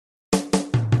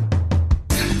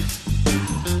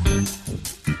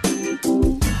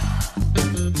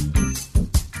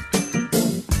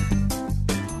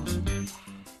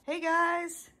Hey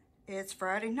guys, it's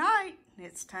Friday night.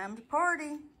 It's time to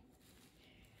party.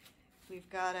 We've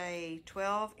got a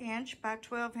 12-inch by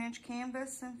 12-inch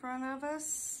canvas in front of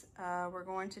us. We're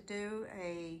going to do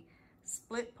a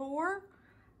split pour.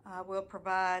 We'll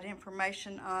provide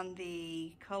information on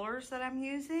the colors that I'm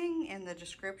using in the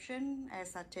description,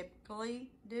 as I typically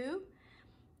do.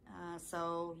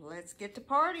 So let's get to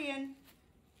partying.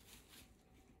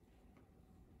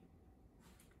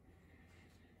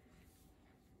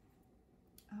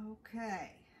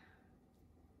 Okay,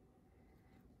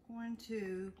 going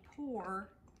to pour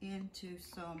into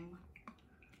some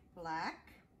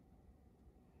black.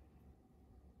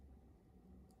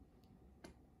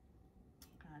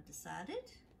 I decided.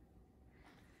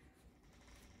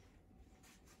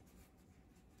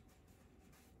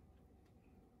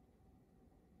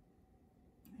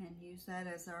 And use that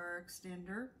as our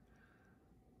extender.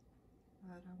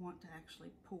 But I want to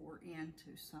actually pour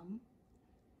into some.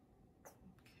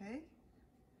 Okay.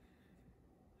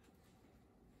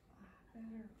 I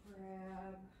better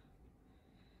grab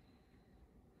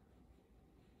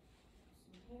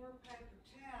some more paper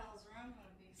towels or I'm going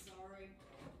to be sorry.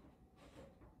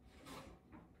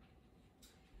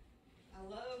 I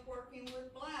love working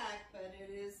with black, but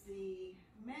it is the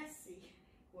messy,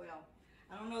 well,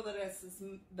 I don't know that it's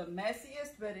the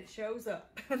messiest, but it shows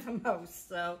up the most,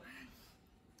 so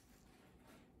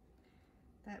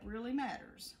that really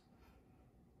matters.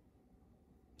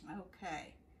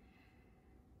 Okay,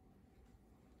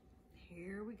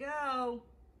 here we go.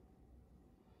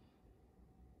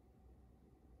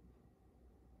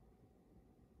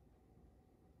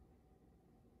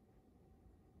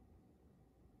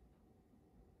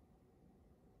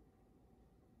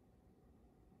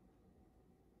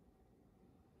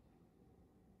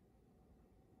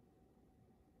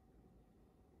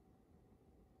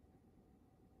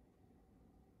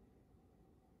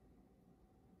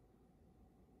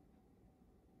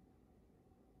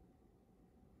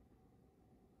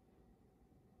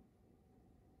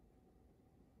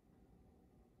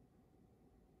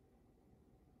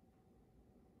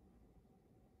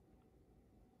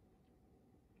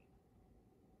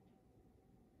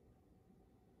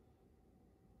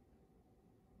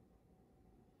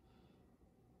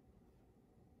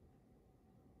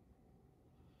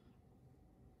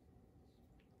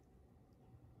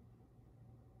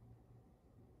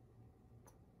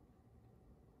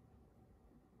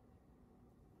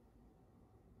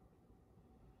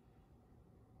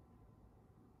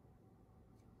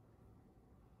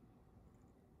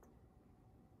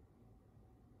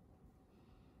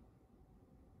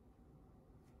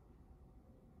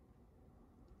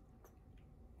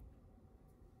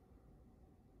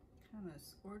 Kind of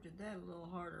squirted that a little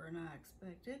harder than I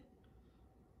expected.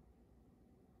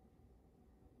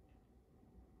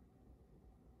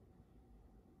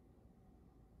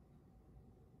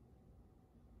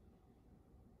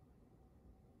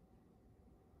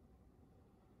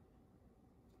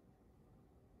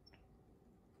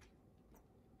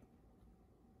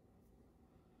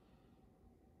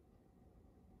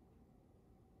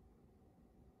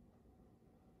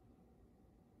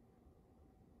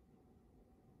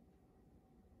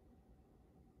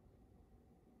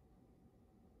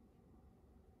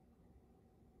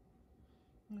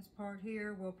 This part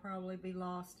here will probably be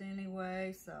lost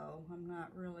anyway, so I'm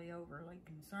not really overly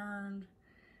concerned.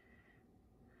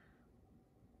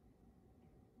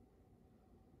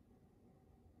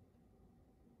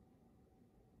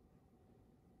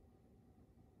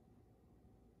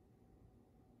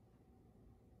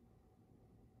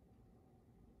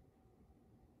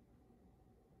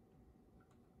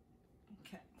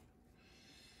 Okay.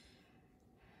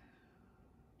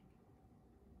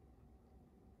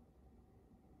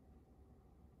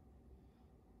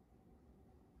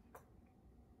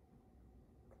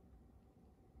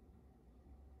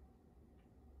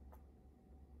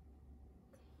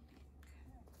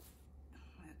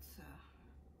 Let's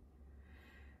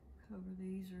cover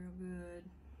these real good.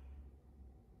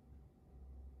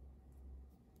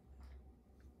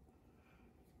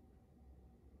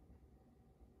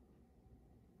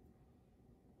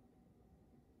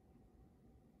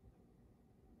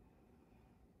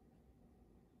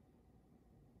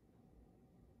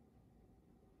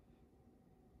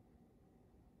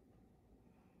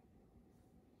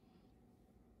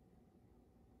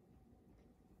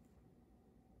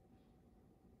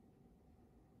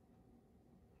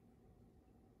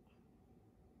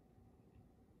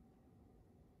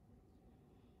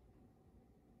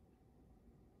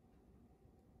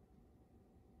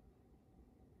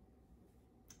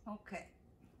 Okay,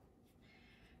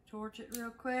 torch it real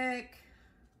quick.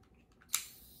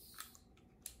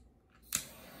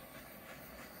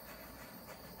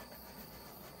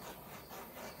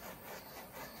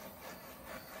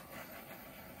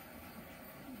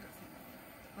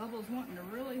 Bubble's wanting to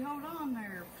really hold on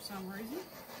there for some reason.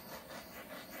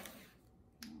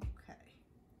 Okay.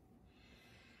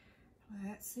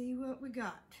 Let's see what we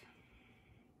got.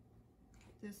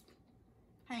 This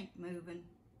paint moving.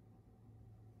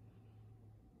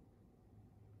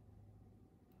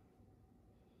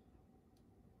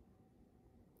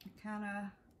 I kind of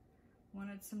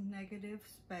wanted some negative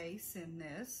space in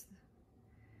this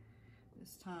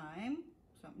time,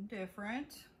 something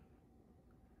different.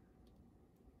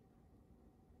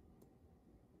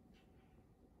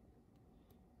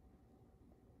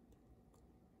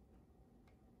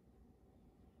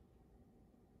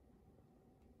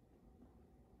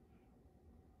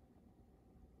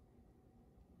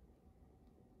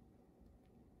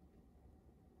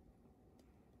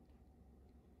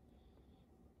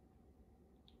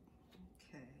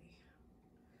 Okay,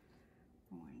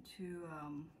 going to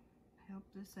help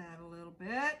this out a little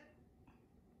bit.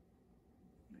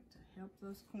 Like to help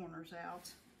those corners out.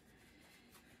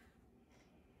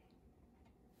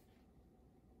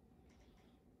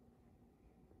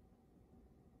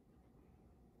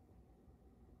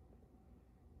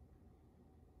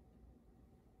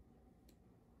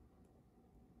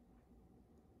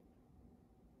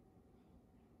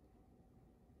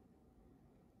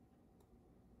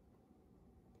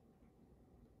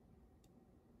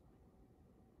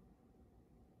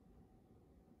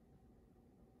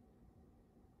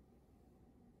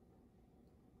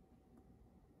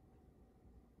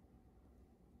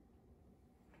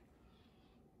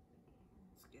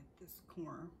 Get this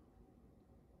corner.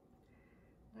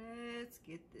 Let's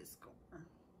get this corner.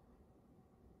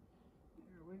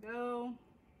 There we go.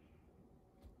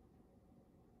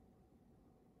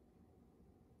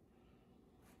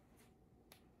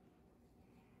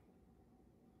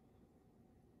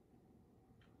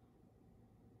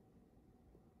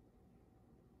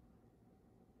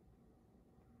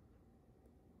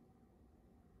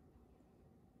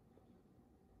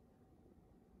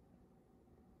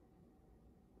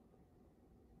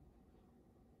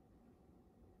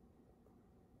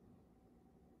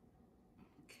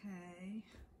 Okay,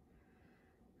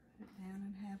 put it down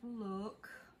and have a look.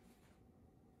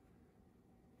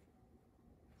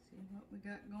 See what we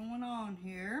got going on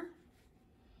here.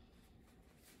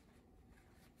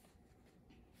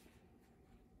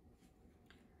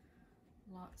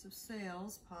 Lots of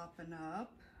cells popping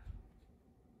up.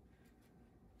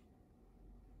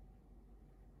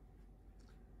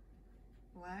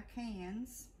 Black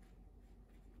hands.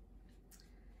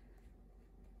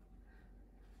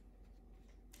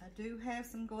 I do have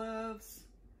some gloves,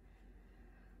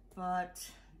 but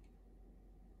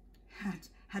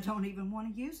I don't even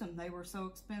want to use them. They were so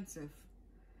expensive.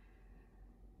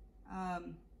 I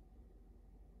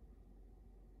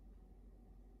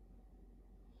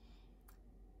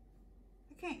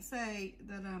can't say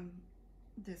that I'm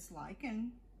disliking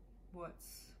what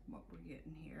we're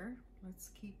getting here. Let's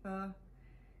keep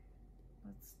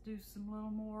let's do some little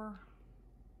more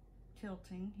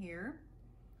tilting here.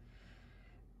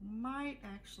 Might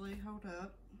actually, hold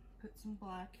up, put some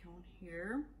black on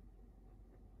here.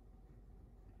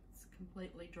 It's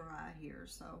completely dry here,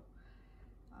 so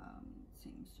it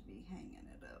seems to be hanging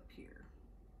it up here.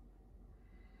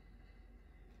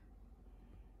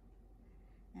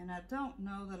 And I don't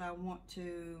know that I want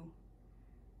to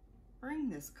bring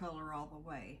this color all the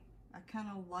way. I kind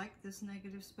of like this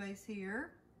negative space here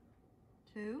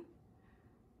too.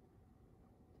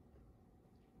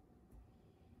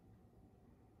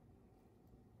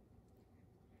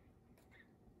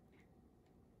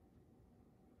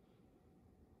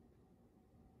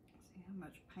 How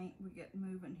much paint we get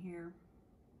moving here.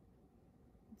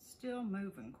 It's still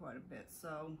moving quite a bit,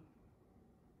 so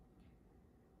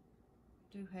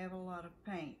do have a lot of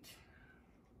paint.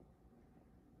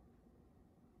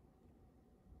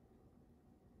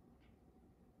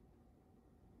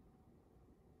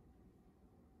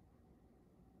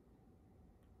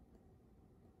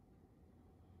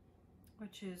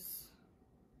 Which is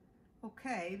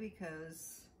okay,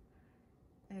 because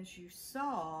as you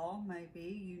saw, maybe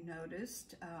you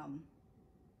noticed, I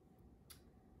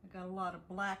got a lot of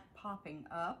black popping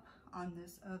up on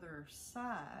this other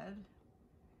side.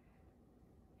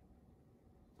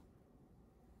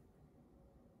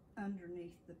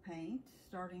 Underneath the paint,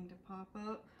 starting to pop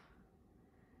up,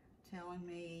 telling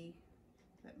me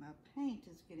that my paint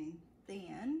is getting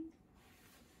thin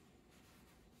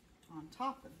on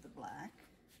top of the black.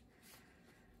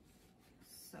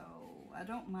 So I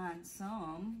don't mind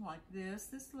some like this.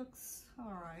 This looks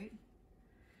all right.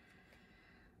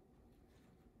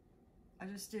 I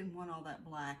just didn't want all that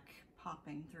black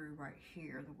popping through right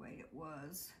here the way it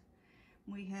was.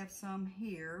 we have some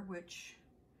here, which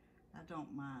I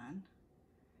don't mind.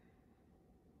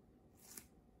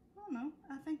 I don't know,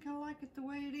 I think I like it the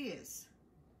way it is.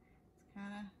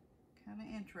 It's kind of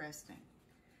interesting.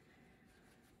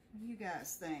 What do you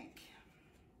guys think?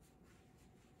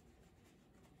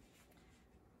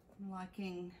 I'm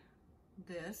liking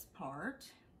this part.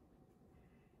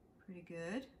 Pretty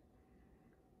good.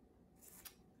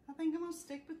 I think I'm gonna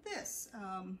stick with this.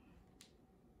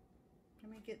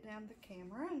 Let me get down the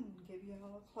camera and give you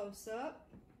all a close-up.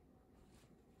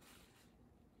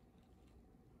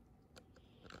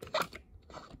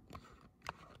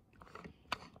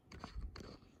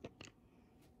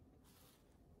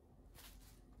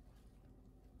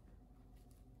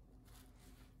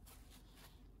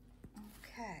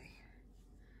 Okay.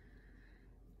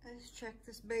 Let's check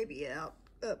this baby out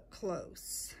up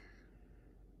close.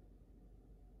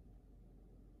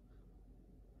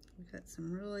 We've got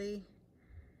some really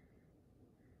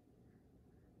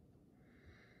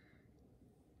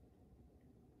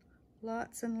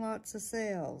lots and lots of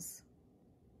cells.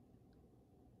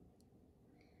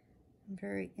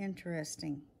 Very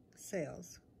interesting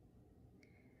cells.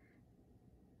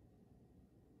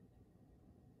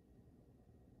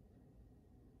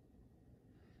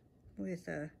 With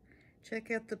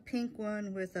check out the pink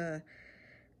one with the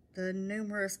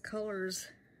numerous colors.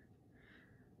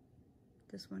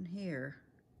 This one here.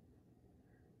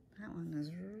 That one is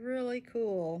really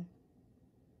cool.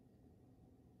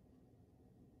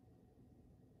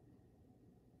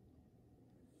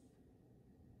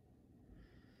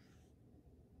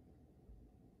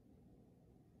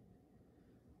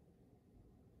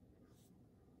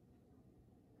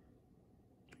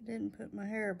 I didn't put my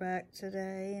hair back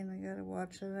today, and I gotta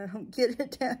watch that I don't get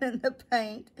it down in the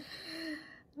paint.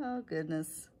 Oh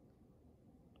goodness.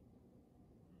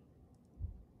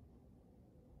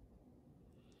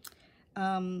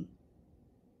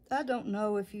 I don't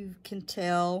know if you can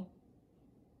tell,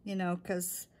 you know,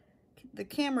 because the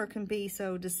camera can be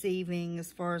so deceiving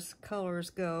as far as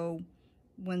colors go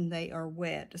when they are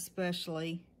wet,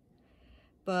 especially.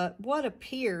 But what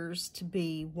appears to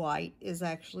be white is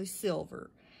actually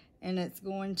silver, and it's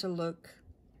going to look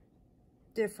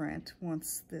different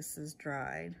once this is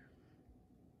dried.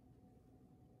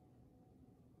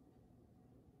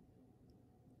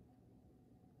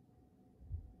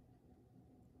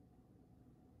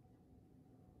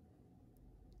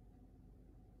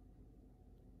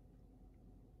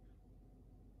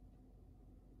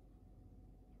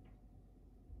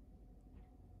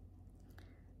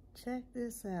 Check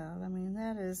this out. I mean,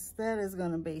 that is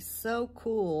going to be so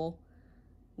cool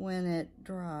when it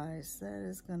dries. That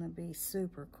is going to be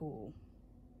super cool.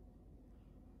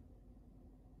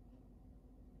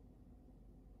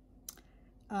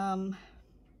 There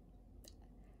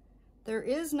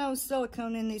is no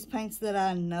silicone in these paints that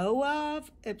I know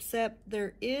of, except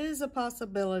there is a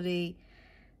possibility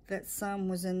that some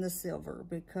was in the silver,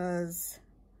 because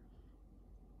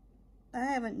I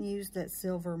haven't used that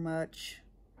silver much.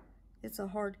 It's a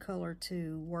hard color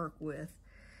to work with.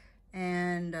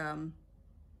 And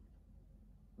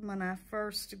when I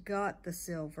first got the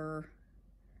silver,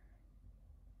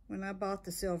 when I bought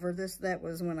the silver, that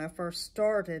was when I first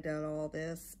started at all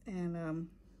this, and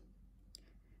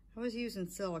I was using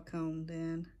silicone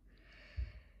then.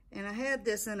 And I had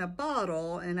this in a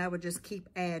bottle, and I would just keep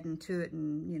adding to it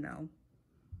and, you know,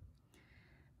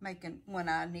 making when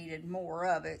I needed more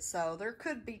of it. So there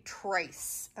could be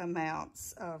trace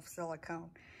amounts of silicone,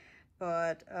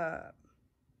 but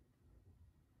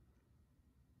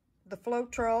the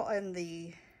Floetrol and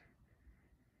the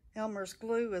Elmer's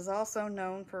glue is also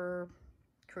known for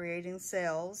creating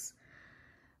cells.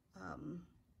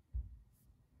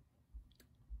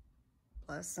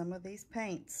 Plus some of these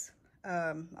paints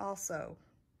also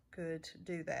could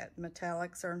do that.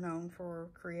 Metallics are known for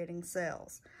creating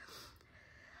cells.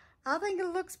 I think it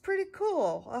looks pretty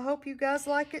cool. I hope you guys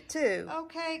like it too.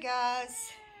 Okay, guys,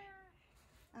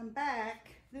 I'm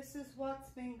back. This is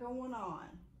what's been going on.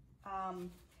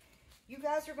 You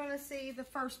guys are going to see the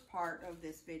first part of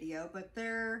this video, but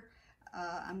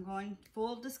I'm going,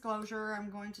 full disclosure, I'm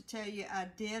going to tell you I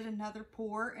did another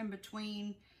pour in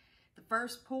between the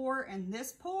first pour and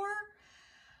this pour.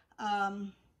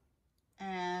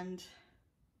 And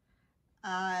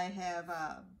I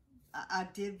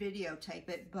did videotape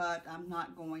it, but I'm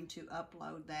not going to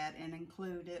upload that and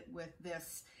include it with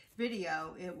this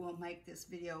video. It will make this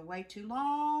video way too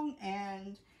long,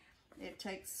 and it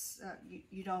takes,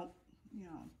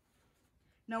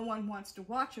 no one wants to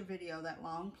watch a video that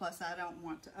long, plus I don't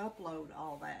want to upload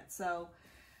all that. So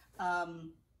I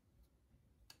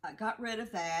got rid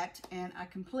of that, and I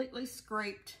completely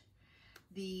scraped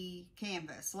the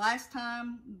canvas. Last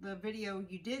time, the video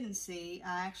you didn't see,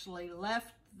 I actually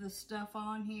left the stuff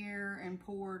on here and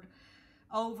poured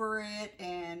over it,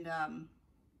 and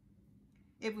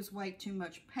it was way too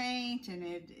much paint, and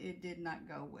it did not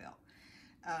go well.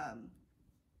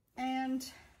 And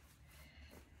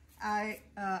I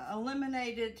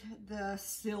eliminated the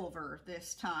silver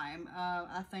this time.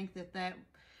 I think that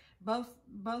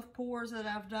both pours that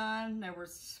I've done, there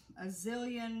was a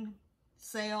zillion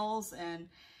cells, and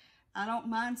I don't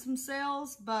mind some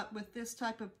cells, but with this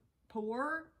type of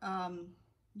pour,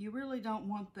 you really don't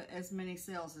want as many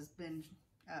cells as been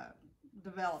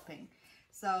developing.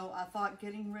 So I thought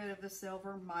getting rid of the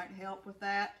silver might help with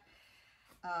that.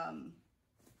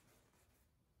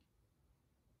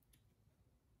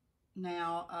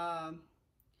 Now,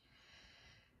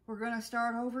 we're going to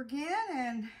start over again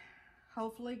and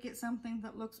hopefully get something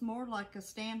that looks more like a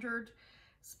standard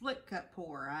split cut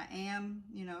pour. I am,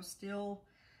 you know, still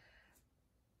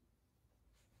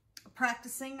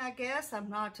practicing, I guess. I'm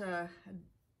not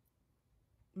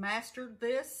mastered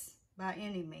this by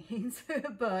any means,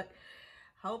 but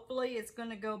hopefully it's going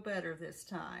to go better this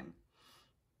time.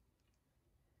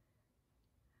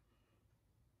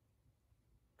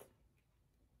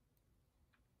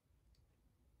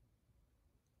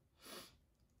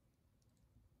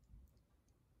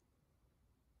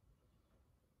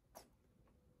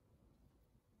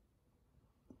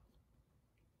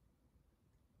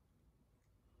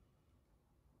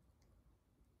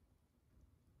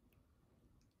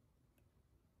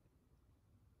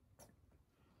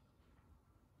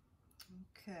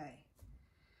 Okay.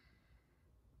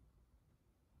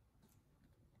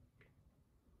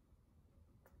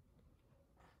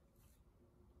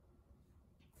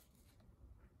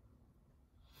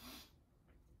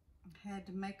 I had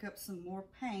to make up some more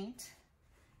paint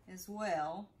as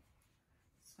well,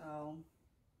 so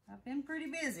I've been pretty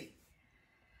busy.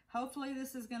 Hopefully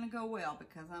this is going to go well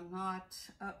because I'm not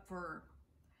up for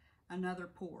another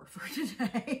pour for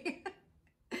today.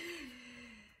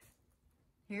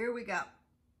 Here we go.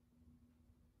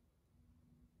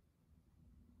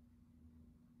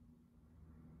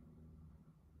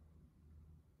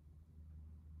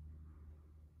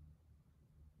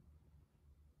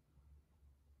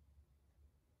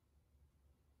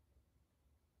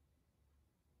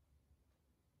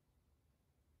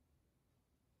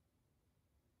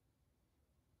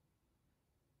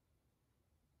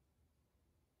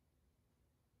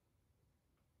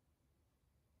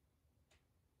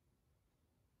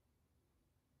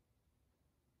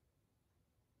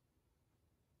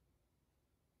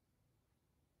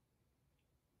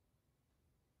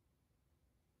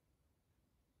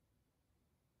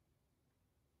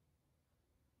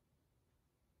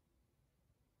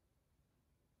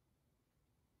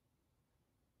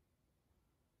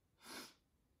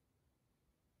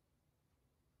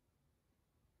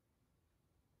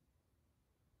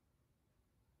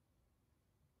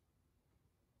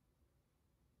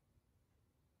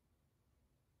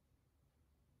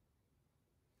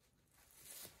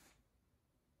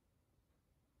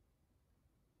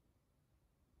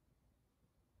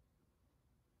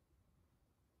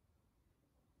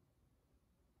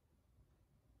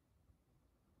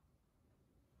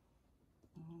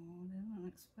 Oh, didn't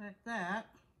expect that.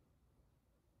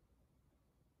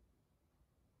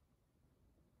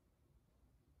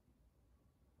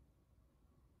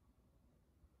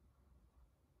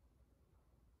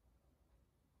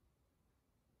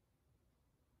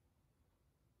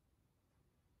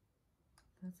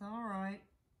 That's all right.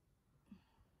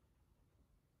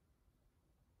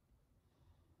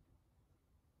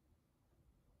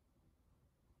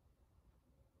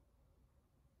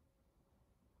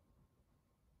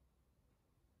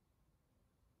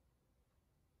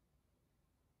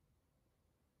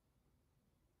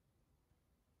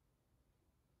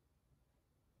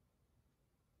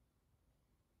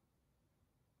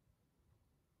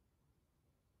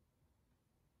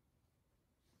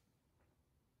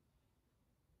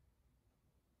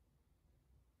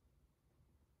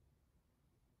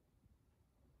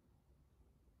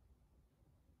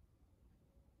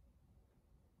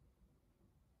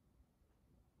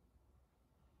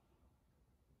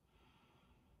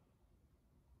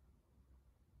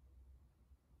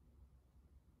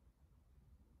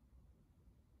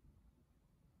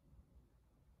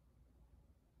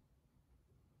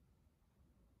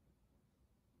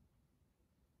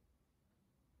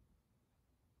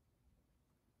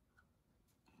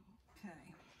 Okay.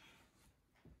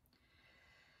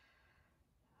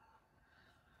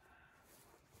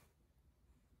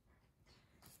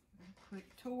 Quick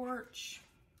torch.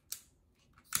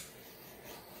 I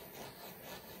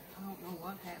don't know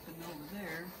what happened over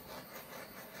there.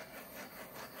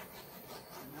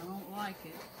 I don't like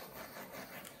it.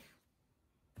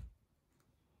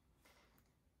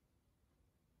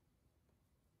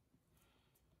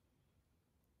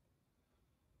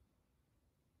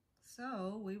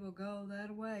 So we will go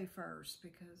that way first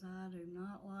because I do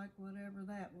not like whatever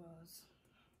that was.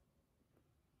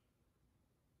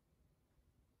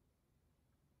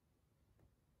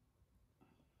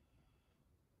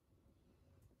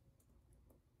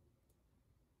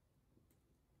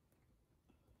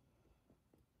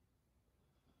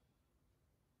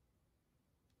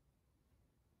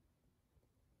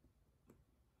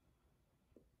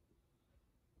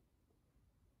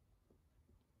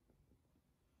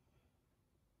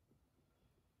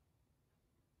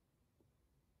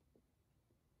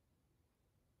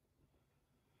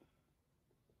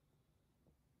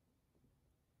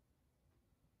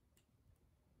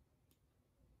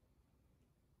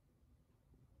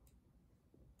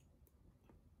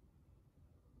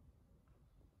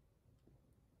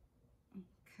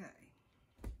 Okay.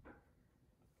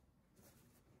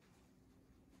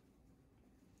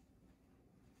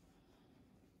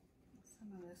 Some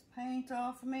of this paint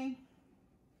off of me.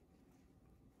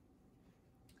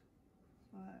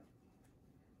 So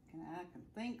I can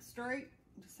think straight,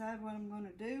 decide what I'm going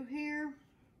to do here.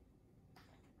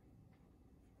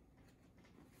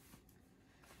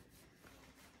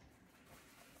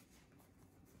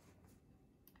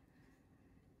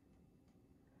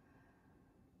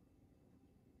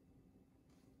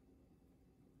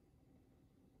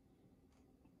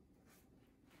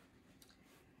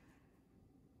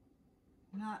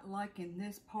 Not liking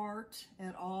this part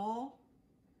at all.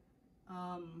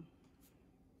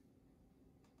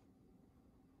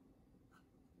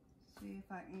 See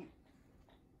if I can.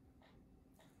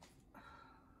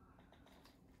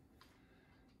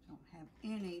 Don't have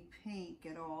any pink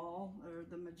at all, or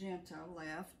the magenta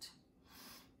left.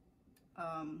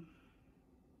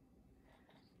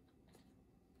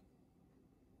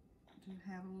 Do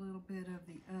have a little bit of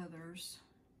the others.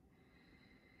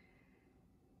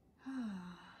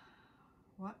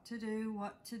 What to do,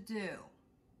 what to do.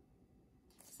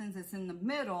 Since it's in the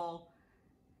middle,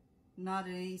 not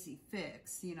an easy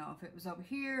fix. You know, if it was over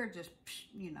here, just,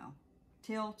 you know,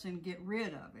 tilt and get rid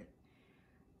of it.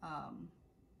 I'm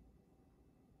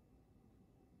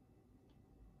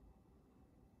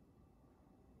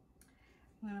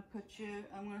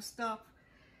gonna stop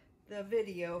the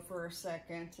video for a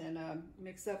second and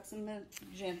mix up some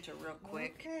magenta real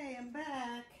quick. Okay, I'm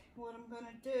back. What I'm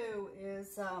gonna do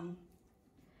is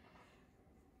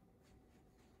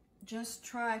just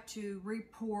try to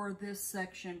re-pour this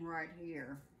section right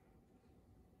here.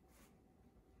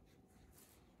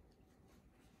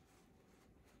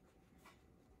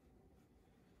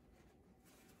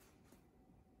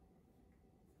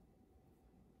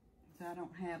 So I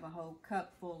don't have a whole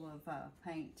cup full of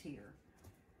paint here.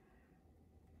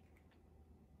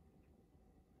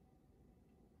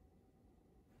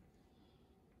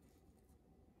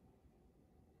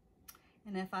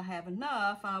 And if I have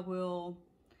enough, I will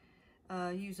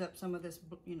use up some of this,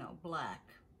 you know, black.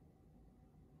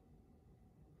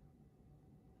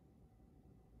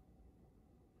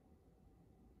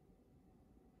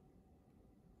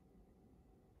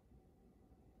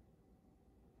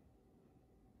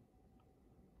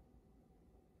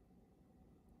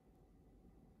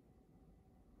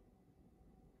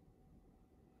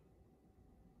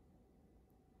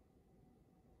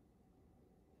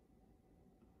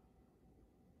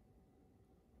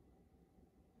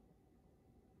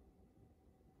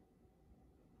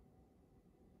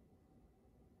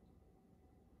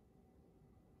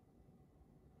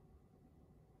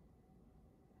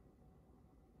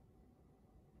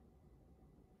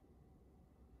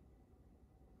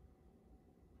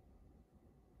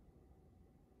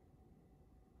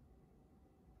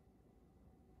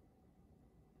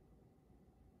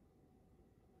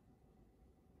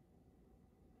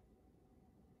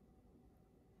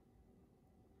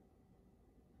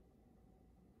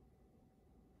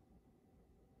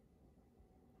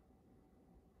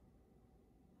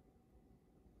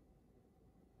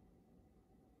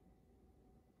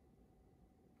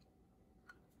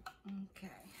 Okay,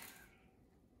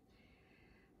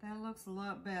 that looks a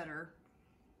lot better.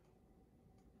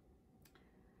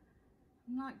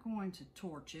 I'm not going to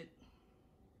torch it,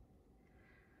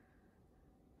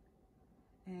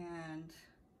 and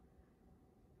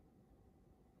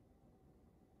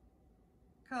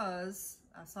because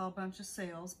I saw a bunch of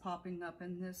cells popping up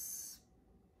in this,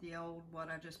 the old, what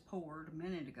I just poured a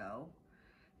minute ago,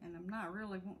 and I'm not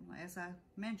really, as I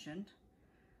mentioned,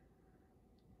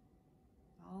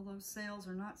 all those cells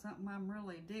are not something I'm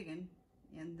really digging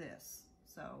in this.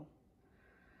 So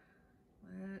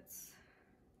let's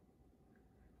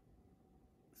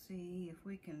see if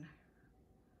we can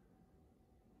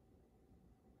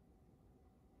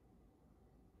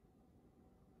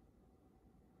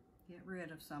get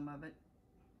rid of some of it,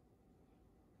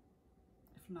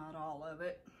 if not all of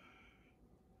it.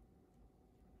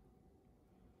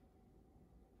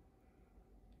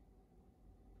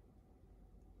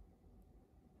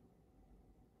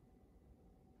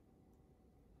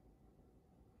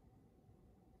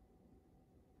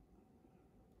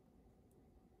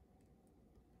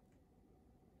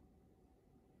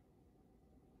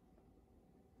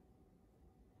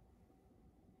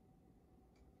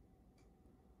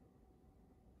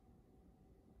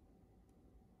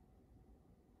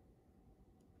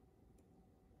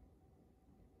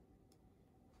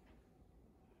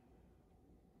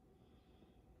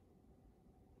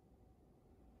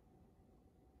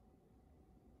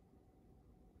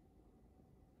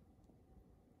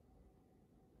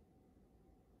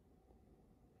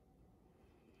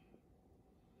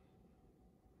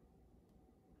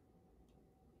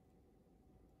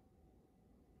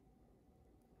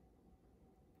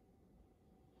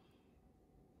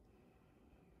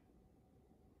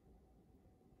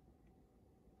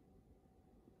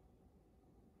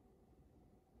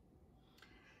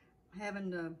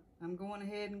 I'm going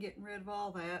ahead and getting rid of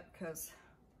all that because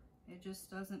it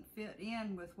just doesn't fit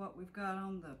in with what we've got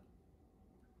on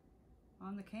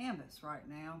the canvas right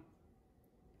now.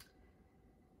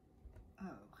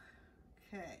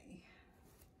 Okay.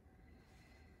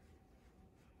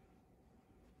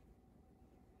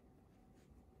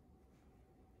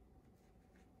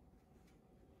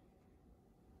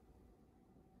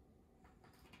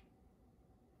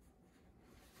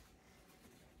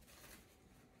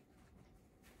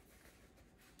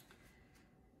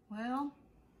 Well,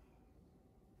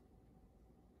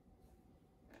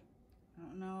 I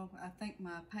don't know. I think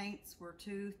my paints were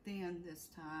too thin this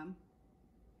time.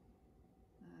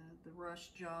 The rush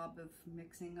job of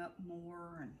mixing up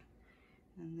more,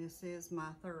 and this is my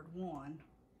third one.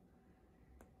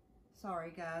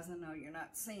 Sorry guys, I know you're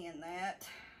not seeing that,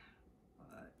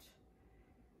 but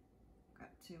got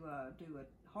to do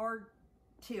a hard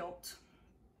tilt.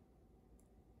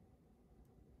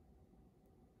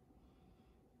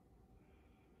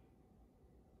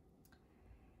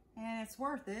 And it's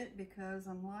worth it because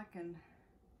I'm liking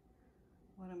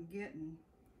what I'm getting.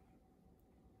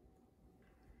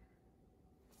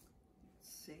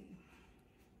 Let's see.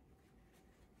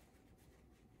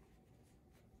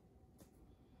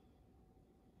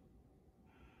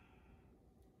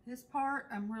 This part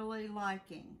I'm really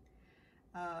liking.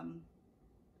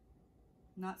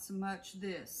 Not so much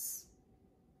this.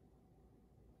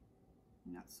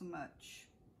 Not so much.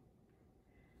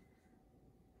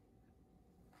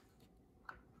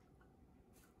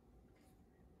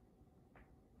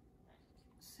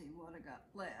 See what I got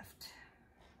left.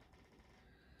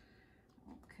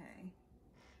 Okay,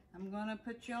 I'm gonna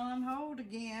put you on hold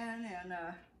again and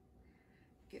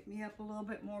get me up a little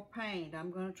bit more paint.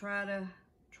 I'm gonna try to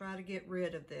get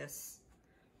rid of this.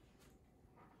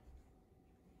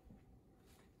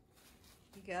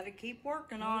 You gotta keep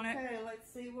working on it. Okay,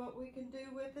 let's see what we can do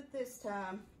with it this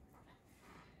time.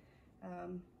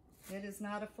 It is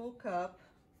not a full cup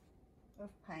of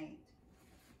paint.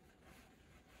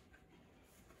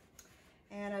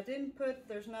 And I didn't put,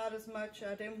 there's not as much,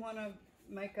 I didn't want to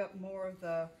make up more of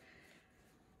the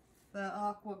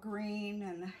aqua green,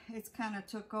 and it's kind of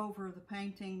took over the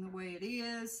painting the way it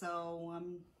is, so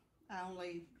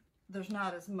there's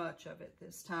not as much of it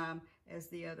this time as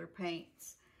the other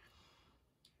paints.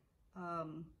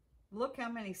 Look how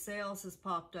many cells has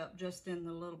popped up just in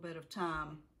the little bit of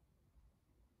time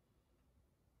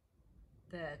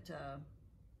that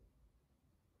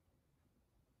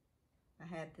I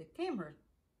had the camera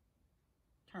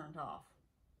turned off.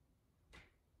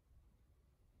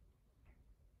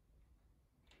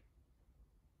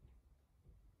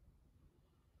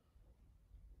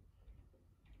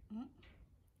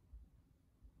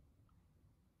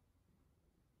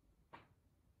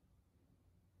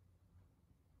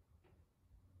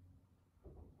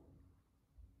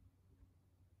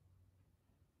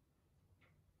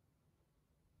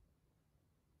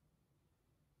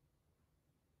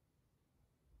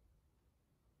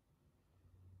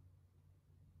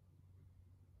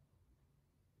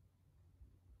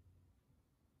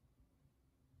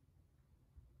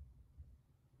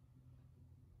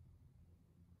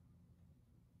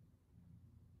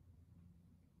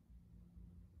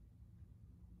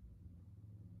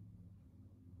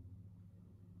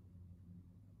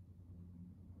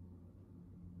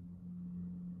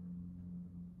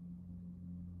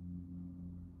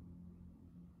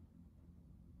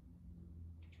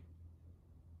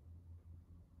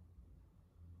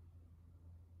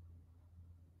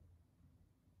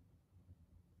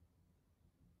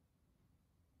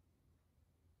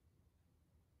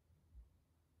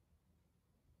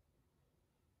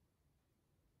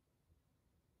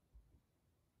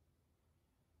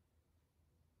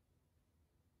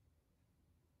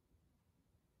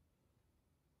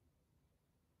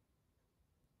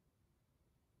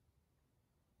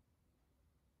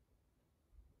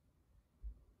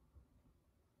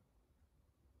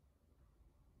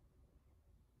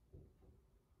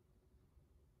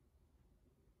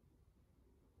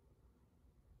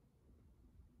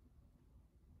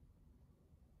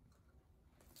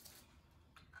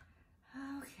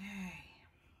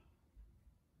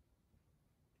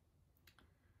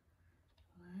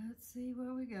 let's see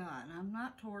what we got. I'm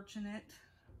not torching it.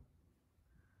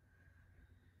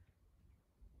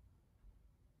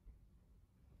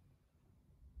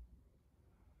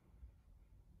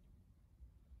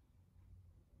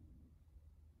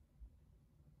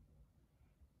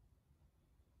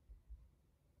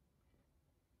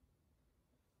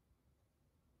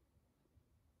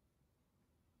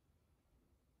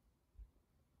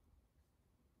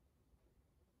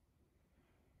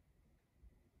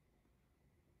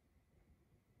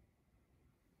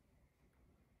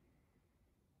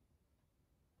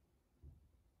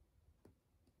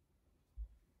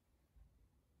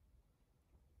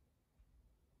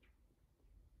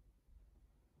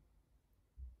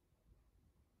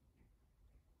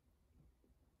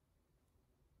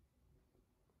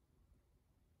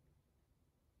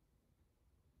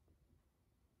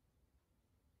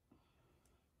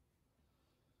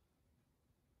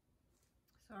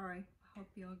 Sorry, I hope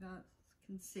y'all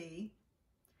can see.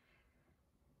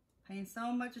 Paying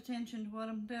so much attention to what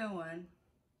I'm doing.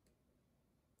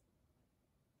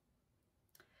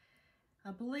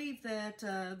 I believe that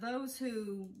those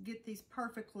who get these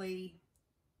perfectly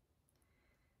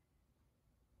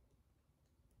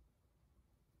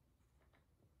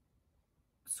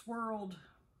swirled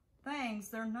things,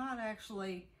 they're not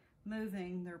actually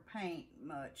moving their paint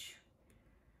much.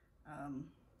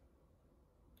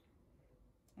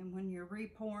 And when you're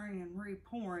repouring and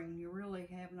repouring, you really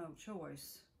have no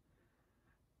choice.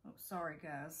 Oh, sorry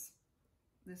guys.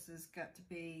 This has got to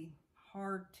be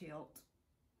hard tilt.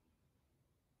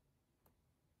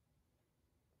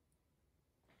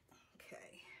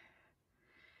 Okay.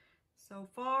 So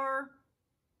far,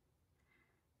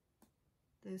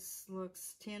 this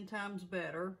looks 10 times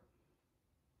better.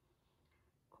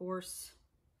 Of course,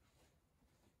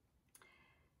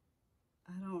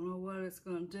 I don't know what it's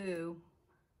going to do,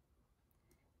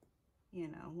 you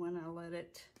know, when I let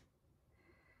it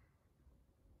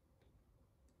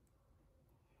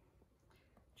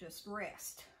just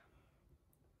rest.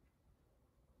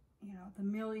 You know, the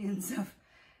millions of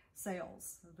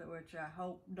sales, which I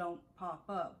hope don't pop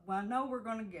up. Well, I know we're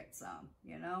going to get some,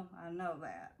 you know, I know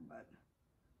that, but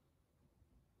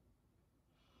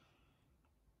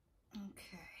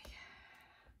okay.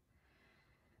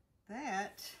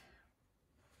 That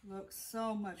looks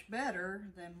so much better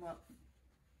than what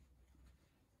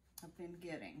I've been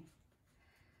getting.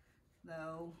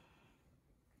 Though,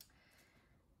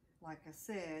 like I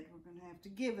said, we're going to have to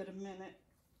give it a minute,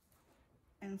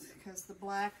 and because the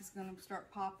black is going to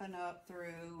start popping up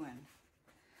through and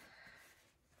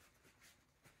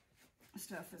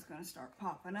stuff is going to start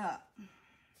popping up.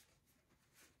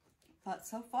 But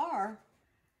so far,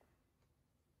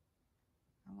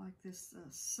 I like this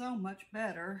so much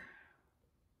better.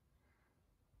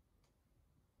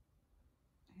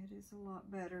 It is a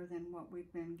lot better than what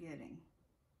we've been getting.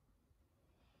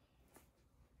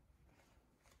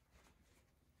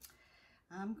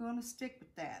 I'm going to stick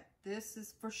with that. This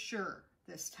is for sure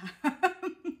this time.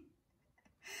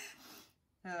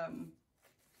 I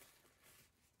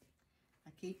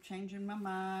keep changing my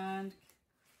mind,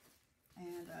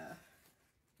 and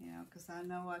you know, because I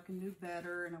know I can do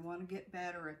better and I want to get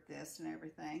better at this and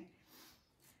everything.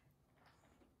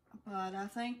 But I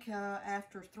think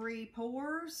after 3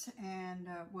 pours, and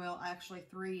well, actually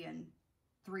 3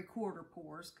 3/4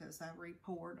 pours, because I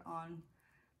re-poured on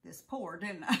this pour,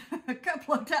 didn't I? A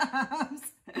couple of times.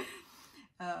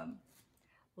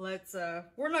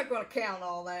 We're not going to count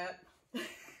all that.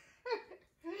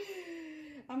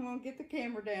 I'm going to get the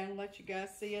camera down and let you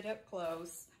guys see it up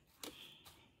close.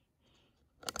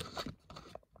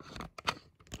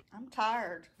 I'm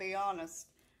tired, to be honest.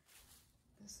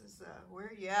 This is,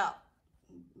 we're, yeah,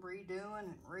 redoing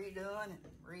and redoing and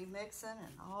remixing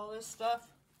and all this stuff.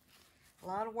 A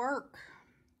lot of work.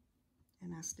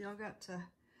 And I still got to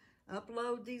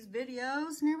upload these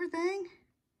videos and everything.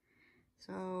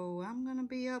 So I'm going to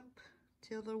be up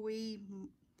till the wee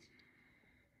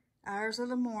hours of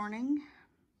the morning.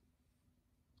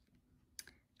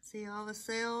 See all the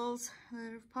sales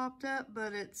that have popped up,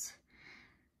 but it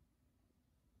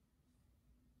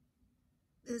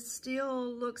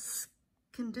still looks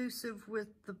conducive with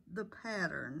the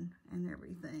pattern and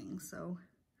everything. So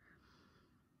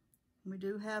we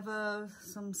do have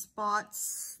some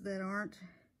spots that aren't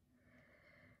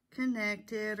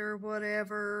connected or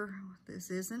whatever.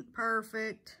 This isn't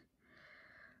perfect,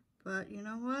 but you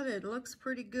know what? It looks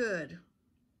pretty good.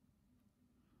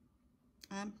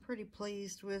 I'm pretty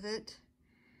pleased with it.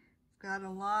 Got a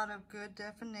lot of good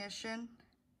definition.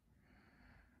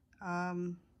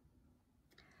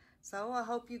 So I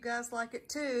hope you guys like it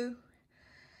too.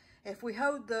 If we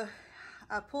hold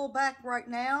I pull back right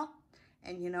now,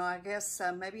 And, you know, I guess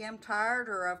maybe I'm tired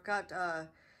or I've got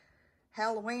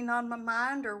Halloween on my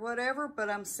mind or whatever, but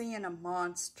I'm seeing a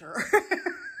monster.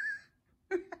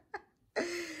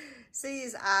 See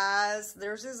his eyes.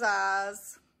 There's his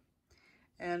eyes.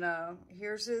 And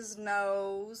here's his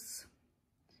nose.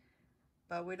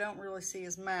 But we don't really see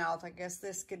his mouth. I guess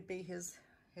this could be his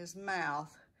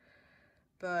mouth.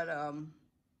 But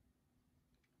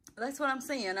that's what I'm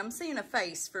seeing. I'm seeing a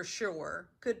face for sure.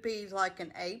 Could be like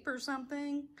an ape or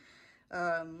something.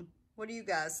 What do you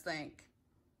guys think?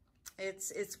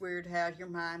 It's weird how your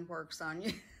mind works on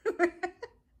you.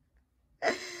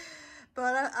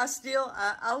 But I still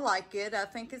like it. I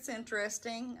think it's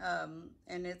interesting,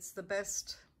 and it's the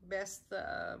best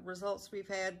results we've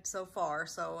had so far.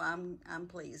 So I'm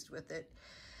pleased with it.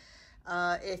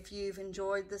 If you've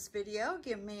enjoyed this video,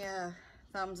 give me a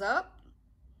thumbs up.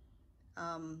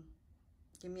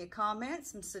 Give me a comment,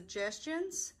 some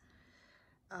suggestions.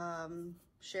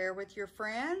 Share with your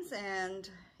friends, and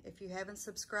if you haven't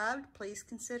subscribed, please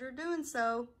consider doing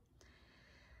so.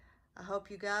 I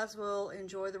hope you guys will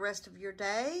enjoy the rest of your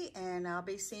day, and I'll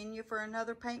be seeing you for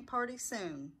another paint party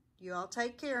soon. You all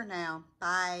take care now.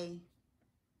 Bye.